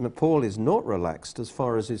 But Paul is not relaxed as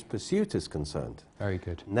far as his pursuit is concerned. Very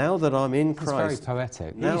good. Now that I'm in Christ, it's very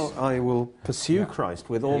poetic. Now I will pursue Christ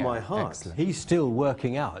with all my heart. Excellent. He's still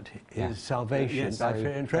working out his salvation by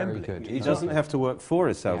fear and trembling. Very good. He doesn't have to work for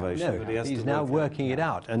his salvation, No, but he has he's to now work working it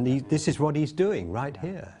out, and this is what he's doing right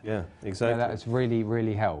here. Yeah, exactly. Yeah, that really,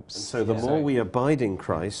 really helps. And so the more we abide in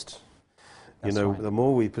Christ, the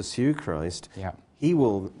more we pursue Christ,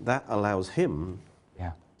 that allows him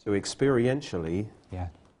to experientially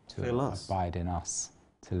fill us. Abide in us,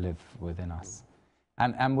 to live within us.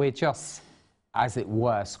 And we're just, as it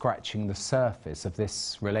were, scratching the surface of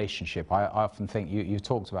this relationship. I often think, you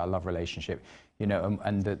talked about a love relationship,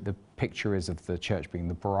 and the picture is of the church being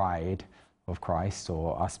the bride of Christ,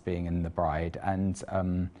 or us being in the bride. And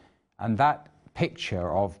that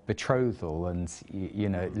picture of betrothal and,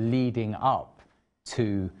 leading up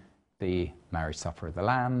to the marriage supper of the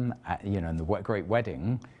Lamb, and the great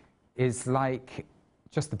wedding, is like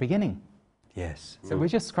just the beginning. Yes. So we're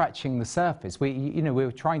just scratching the surface.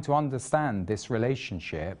 We're trying to understand this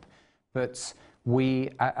relationship, but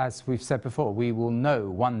as we've said before, we will know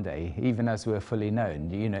one day, even as we're fully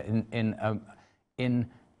known, in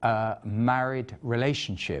a married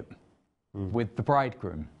relationship with the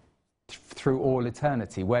bridegroom through all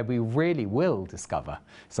eternity, where we really will discover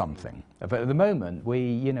something. But at the moment,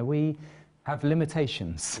 we have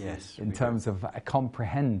limitations in terms of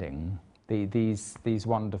comprehending these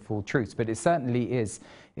wonderful truths. But it certainly is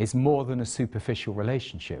more than a superficial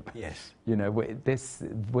relationship. Yes.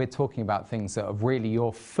 We're talking about things that are really,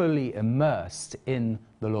 you're fully immersed in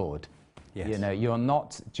the Lord. Yes. You're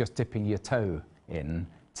not just dipping your toe in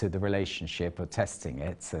to the relationship or testing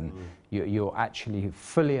it, and you're actually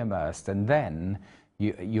fully immersed, and then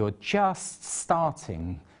you're just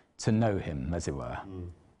starting to know him, as it were,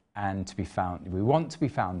 and to be found. We want to be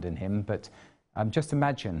found in him, but just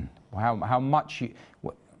imagine how much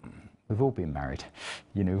we've all been married.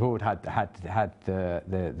 We've all had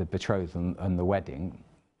the betrothal and the wedding.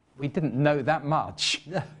 We didn't know that much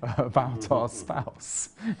about our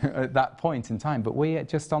spouse at that point in time, but we're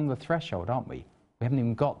just on the threshold, aren't we? We haven't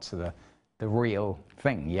even got to the real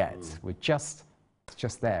thing yet. We're just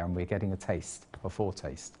there, and we're getting a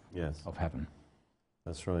foretaste of heaven.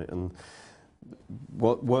 That's right. And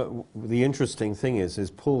what the interesting thing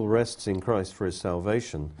is Paul rests in Christ for his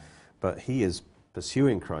salvation, but he is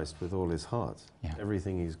pursuing Christ with all his heart,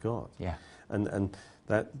 everything he's got. Yeah. And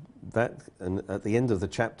that and at the end of the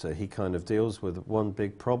chapter, he kind of deals with one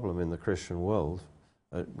big problem in the Christian world,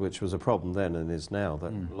 which was a problem then and is now,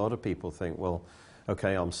 that a lot of people think, well,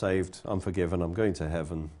 okay, I'm saved, I'm forgiven, I'm going to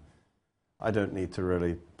heaven. I don't need to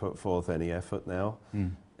really put forth any effort now.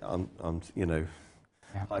 I'm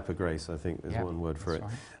hyper grace, I think there's one word for it.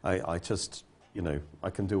 Right. I just, I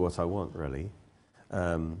can do what I want, really.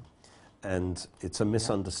 And it's a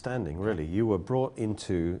misunderstanding, really. You were brought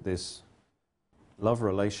into this love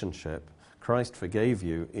relationship. Christ forgave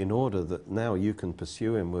you in order that now you can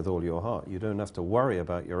pursue him with all your heart. You don't have to worry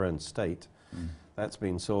about your own state. That's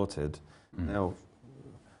been sorted. Now,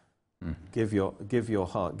 give your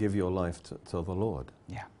heart, give your life to the Lord.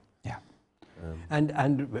 Yeah.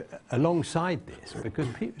 And alongside this, because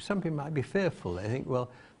some people might be fearful, they think,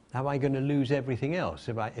 well, am I going to lose everything else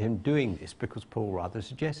in doing this? Because Paul rather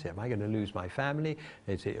suggests it. Am I going to lose my family?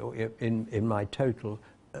 In my total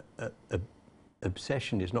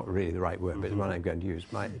obsession is not really the right word, but the one I'm going to use,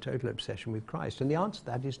 my total obsession with Christ. And the answer to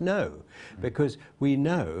that is no, because we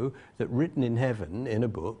know that written in heaven in a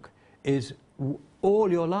book is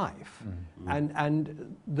all your life,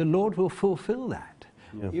 and the Lord will fulfill that.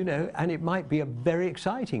 And it might be a very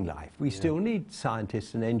exciting life. We still need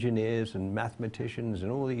scientists and engineers and mathematicians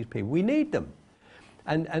and all these people. We need them.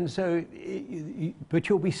 And so, but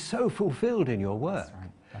you'll be so fulfilled in your work. That's right.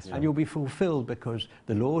 That's right. And you'll be fulfilled because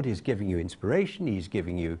the Lord is giving you inspiration, he's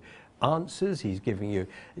giving you answers, he's giving you...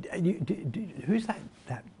 who's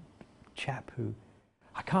that chap who...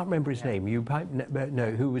 I can't remember his name. You might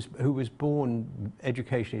know who was born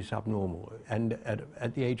educationally subnormal, and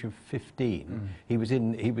at the age of 15, he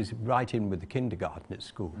was right in with the kindergarten at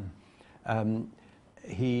school. The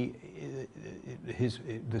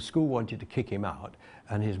school wanted to kick him out,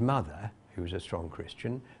 and his mother, who was a strong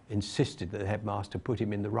Christian, insisted that the headmaster put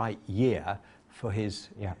him in the right year for his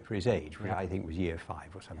age, which I think was year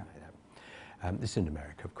 5 or something like that. This is in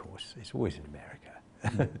America, of course. It's always in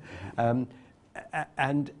America.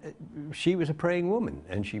 And she was a praying woman,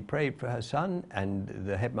 and she prayed for her son, and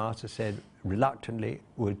the headmaster said, reluctantly,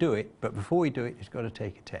 we'll do it, but before we do it, he's got to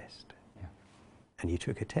take a test. And he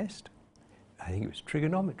took a test. I think it was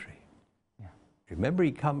trigonometry. Remember,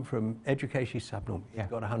 he'd come from education subnormal. He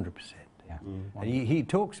got 100%. And he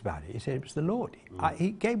talks about it. He said, it was the Lord.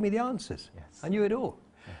 He gave me the answers. I knew it all.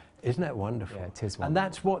 Isn't that wonderful? Yeah, it is wonderful. And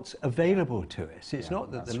that's what's available to us. It's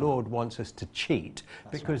not that the Lord wants us to cheat,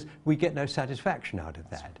 because we get no satisfaction out of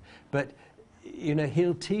that. But,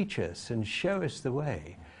 he'll teach us and show us the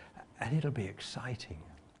way, and it'll be exciting.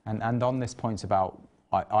 And on this point about,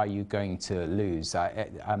 are you going to lose? I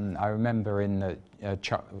remember in the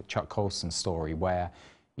Chuck Colson story where,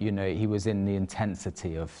 he was in the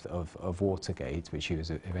intensity of Watergate, which he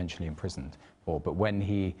was eventually imprisoned for. But when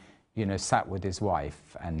he sat with his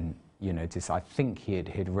wife and, I think he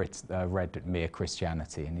had read Mere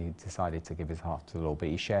Christianity, and he decided to give his heart to the Lord, but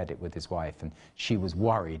he shared it with his wife, and she was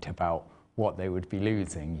worried about what they would be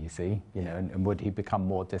losing, you see, and would he become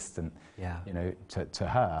more distant, to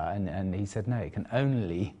her, and he said, no, it can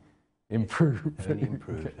only improve. Only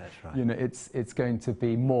improve, that's right. It's going to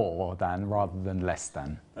be more than rather than less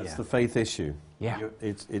than. That's the faith issue.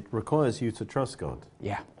 It requires you to trust God.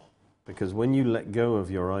 Because when you let go of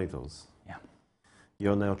your idols,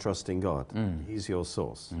 you're now trusting God. He's your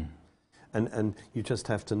source. And you just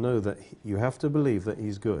have to know that you have to believe that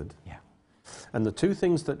he's good. And the two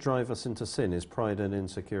things that drive us into sin is pride and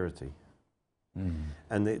insecurity.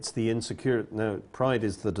 And it's the insecurity. Now, pride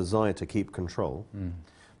is the desire to keep control.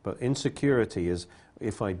 But insecurity is,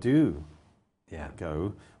 if I do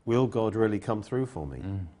go, will God really come through for me?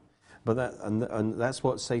 But and that's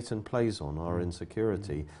what Satan plays on, our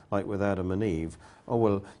insecurity, like with Adam and Eve. Oh,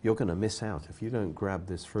 well, you're going to miss out. If you don't grab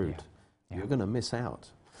this fruit, you're going to miss out.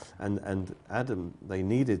 And Adam, they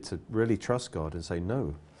needed to really trust God and say,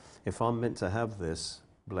 no, if I'm meant to have this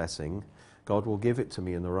blessing, God will give it to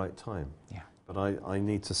me in the right time. But I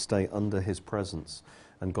need to stay under his presence,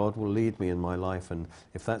 and God will lead me in my life. And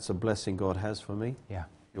if that's a blessing God has for me,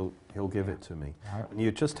 he'll give it to me. And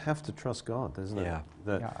you just have to trust God, isn't it?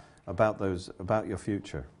 About your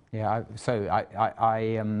future. I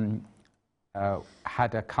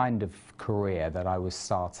had a kind of career that I was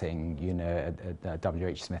starting, at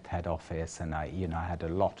W.H. Smith head office, and I had a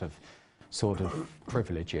lot of sort of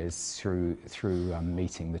privileges through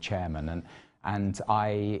meeting the chairman, but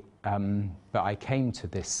I came to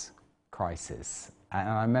this crisis, and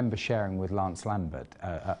I remember sharing with Lance Lambert,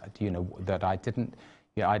 that I didn't.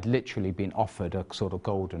 I'd literally been offered a sort of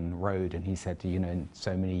golden road, and he said, in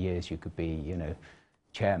so many years you could be,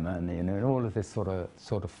 chairman, and all of this sort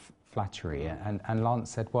of flattery. And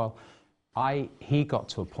Lance said, well, he got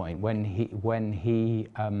to a point when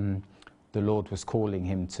the Lord was calling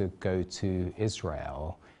him to go to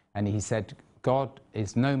Israel, and he said, God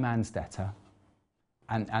is no man's debtor,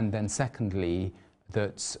 and then secondly,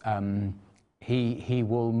 that he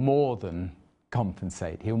will more than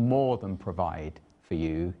compensate. He'll more than provide for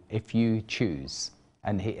you if you choose.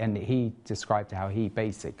 And he described how he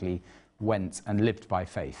basically went and lived by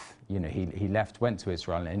faith. You know, he left, went to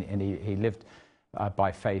Israel, and he lived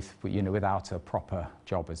by faith, you know, without a proper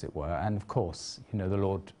job, as it were. And of course, you know, the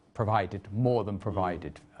Lord provided, more than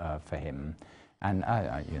provided for him. And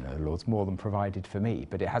you know, the Lord's more than provided for me.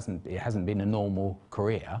 But it hasn't been a normal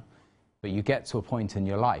career. But you get to a point in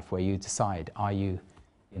your life where you decide, are you,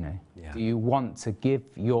 you know, do you want to give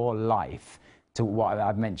your life to what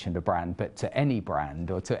I've mentioned, a brand, but to any brand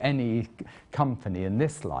or to any company in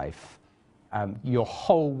this life, your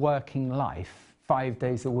whole working life, 5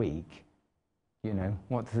 days a week, you know,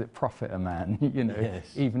 what does it profit a man, you know,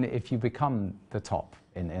 even if you become the top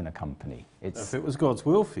in a company? If it was God's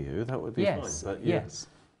will for you, that would be fine. But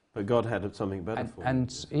but God had something better for you.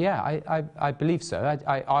 And yeah, I believe so.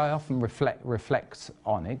 I often reflect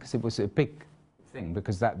on it, because it was a big thing,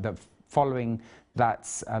 because the following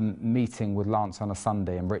that meeting with Lance on a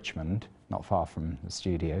Sunday in Richmond, not far from the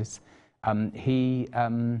studios, I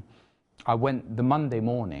went the Monday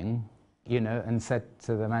morning, you know, and said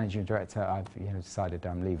to the managing director, I've, you know, decided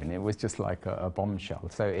I'm leaving. It was just like a bombshell.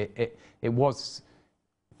 So it was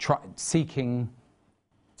seeking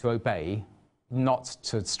to obey, not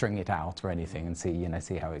to string it out or anything, and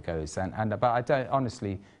see how it goes. But I don't,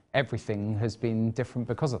 honestly, everything has been different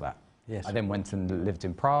because of that. Yes. I then went and lived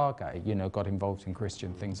in Prague. I, you know, got involved in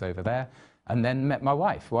Christian things over there, and then met my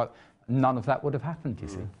wife. Well, none of that would have happened, you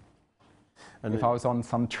see, and if I was on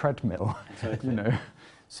some treadmill. Exactly. You know.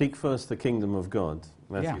 Seek first the kingdom of God,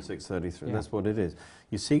 Matthew 6:33. That's what it is.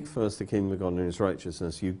 You seek first the kingdom of God and His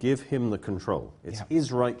righteousness. You give Him the control. It's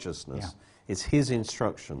His righteousness. It's His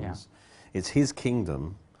instructions. It's His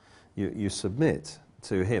kingdom. You submit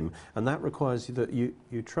to Him, and that requires you that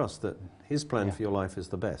you trust that His plan for your life is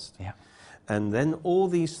the best. And then all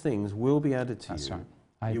these things will be added to you.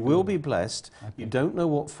 Right. You will be blessed. You don't know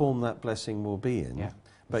what form that blessing will be in,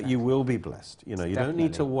 but you will be blessed. You know, you don't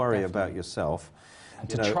need to worry about yourself. And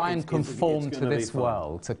to try and conform to this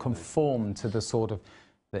world, to conform to the sort of,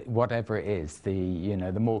 whatever it is,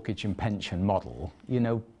 the mortgage and pension model, you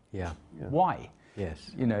know, why?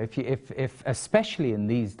 Yes. You know, if especially in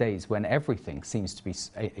these days when everything seems to be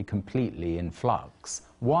completely in flux,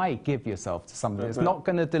 why give yourself to something that's not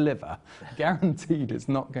going to deliver? Guaranteed, it's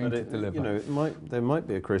not going to deliver. You know, there might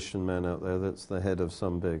be a Christian man out there that's the head of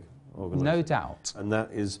some big organisation. No doubt. And that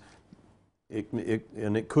is.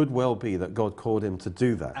 And it could well be that God called him to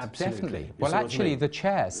do that. Absolutely. Definitely. Well, actually, the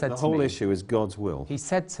chair said to me... The whole issue is God's will. He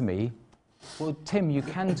said to me, well, Tim, you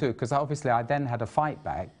can do it, because obviously I then had a fight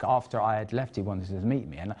back after I had left. He wanted to meet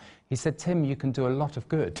me. And he said, Tim, you can do a lot of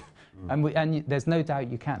good. And there's no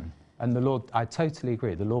doubt you can. And the Lord, I totally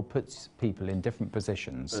agree, the Lord puts people in different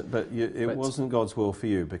positions. But it wasn't God's will for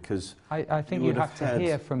you, because... I think you have to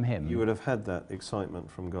hear from Him. You would have had that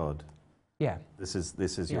excitement from God. Yeah. This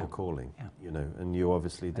is your calling, you know, and you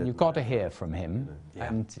obviously did. And you've got to hear from Him,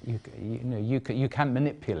 and you can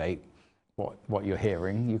manipulate what you're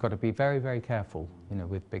hearing. You've got to be very, very careful, you know,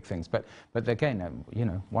 with big things. But again, you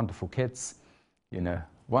know, wonderful kids, you know,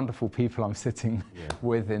 wonderful people I'm sitting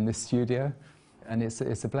with in this studio, and it's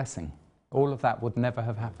a blessing. All of that would never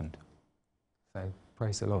have happened. So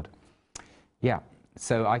praise the Lord. Yeah.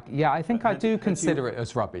 So I think I do consider it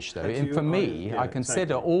as rubbish, though. And for me, I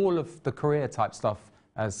consider all of the career type stuff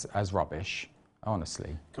as rubbish,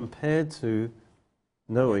 honestly. Compared to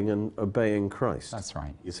knowing and obeying Christ. That's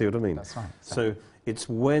right. You see what I mean? That's right. So it's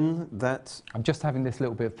when that... I'm just having this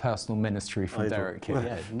little bit of personal ministry from Derek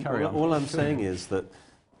here. Carry on. All I'm saying is that,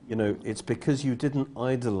 you know, it's because you didn't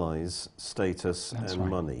idolize status and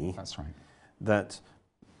money. That's right. That,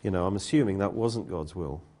 you know, I'm assuming that wasn't God's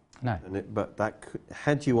will. No. But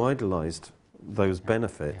had you idolized those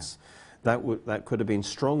benefits, that could have been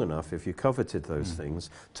strong enough, if you coveted those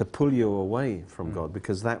things, to pull you away from God,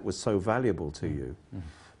 because that was so valuable to you.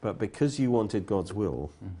 But because you wanted God's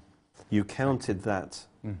will, you counted that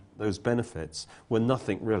those benefits were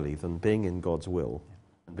nothing really than being in God's will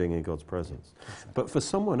and being in God's presence. But for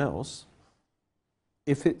someone else,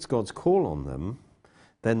 if it's God's call on them,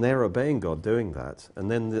 then they're obeying God doing that,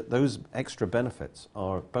 and then those extra benefits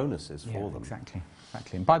are bonuses for them. Exactly.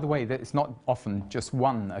 And by the way, it's not often just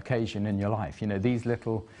one occasion in your life. You know, these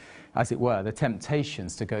little, as it were, the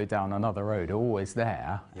temptations to go down another road are always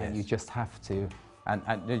there, and you just have to,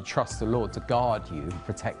 and trust the Lord to guard you,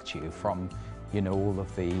 protect you from, you know, all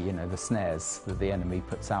of the, you know, the snares that the enemy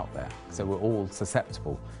puts out there. So we're all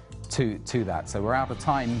susceptible to that. So we're out of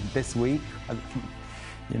time this week.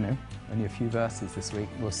 You know, only a few verses this week.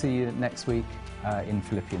 We'll see you next week in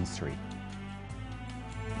Philippians 3.